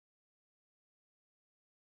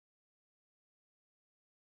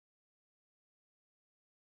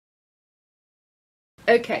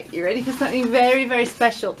Okay, you ready for something very, very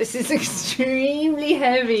special? This is extremely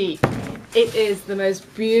heavy. It is the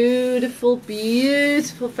most beautiful,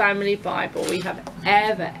 beautiful family Bible we have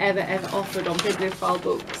ever offered on Bibliophile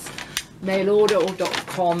Books, mail order or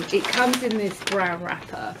 .com. It comes in this brown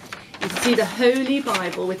wrapper. You see the Holy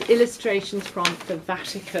Bible with illustrations from the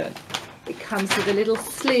Vatican. It comes with a little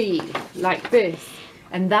sleeve like this,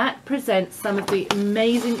 and that presents some of the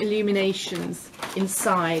amazing illuminations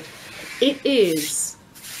inside. It is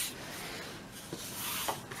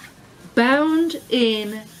bound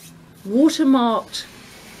in watermarked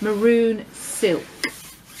maroon silk.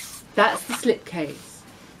 That's the slipcase.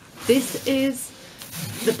 This is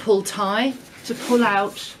the pull tie to pull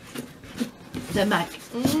out the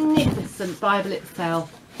magnificent Bible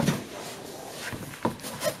itself.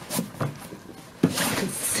 You can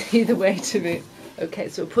see the weight of it. Okay,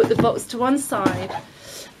 so we'll put the box to one side,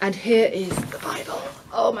 and here is the Bible.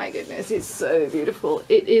 Oh my goodness, it's so beautiful.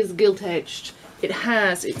 It is gilt-edged. It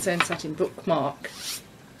has its own satin bookmark.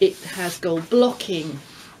 It has gold blocking,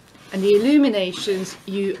 and the illuminations,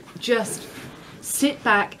 you just sit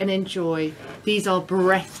back and enjoy. These are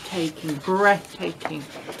breathtaking, breathtaking.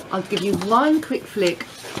 I'll give you one quick flick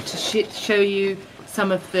to show you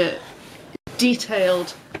some of the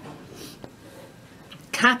detailed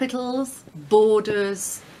capitals,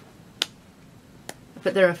 borders,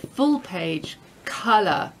 but they're a full page,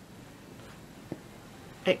 colour,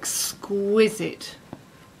 exquisite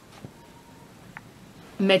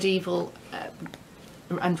medieval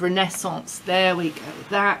and Renaissance, there we go,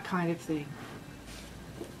 that kind of thing,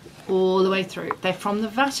 all the way through. They're from the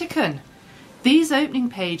Vatican. These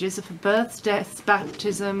opening pages are for births, deaths,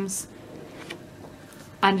 baptisms,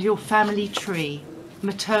 and your family tree,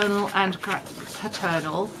 maternal and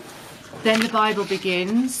paternal. Then the Bible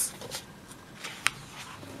begins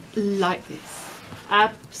like this,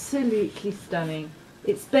 absolutely stunning.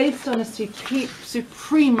 It's based on a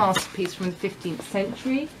supreme masterpiece from the 15th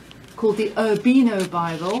century called the Urbino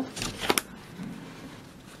Bible.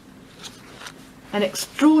 And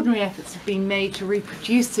extraordinary efforts have been made to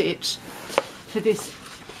reproduce it for this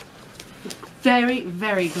very,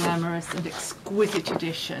 very glamorous and exquisite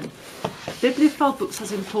edition. Bibliophile Books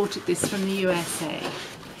has imported this from the USA.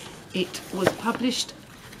 It was published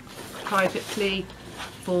privately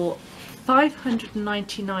for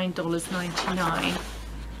 $599.99,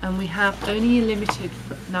 and we have only a limited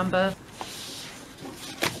number.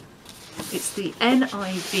 It's the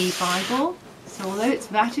NIV Bible, so although it's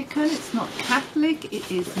Vatican, it's not Catholic,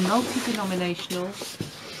 it is multi-denominational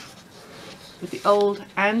with the Old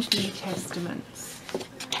and New Testaments,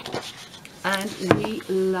 and we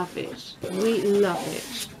love it. We love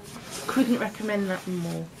it. Couldn't recommend that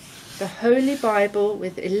more. The Holy Bible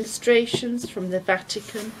with illustrations from the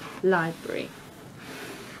Vatican Library.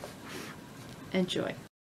 Enjoy.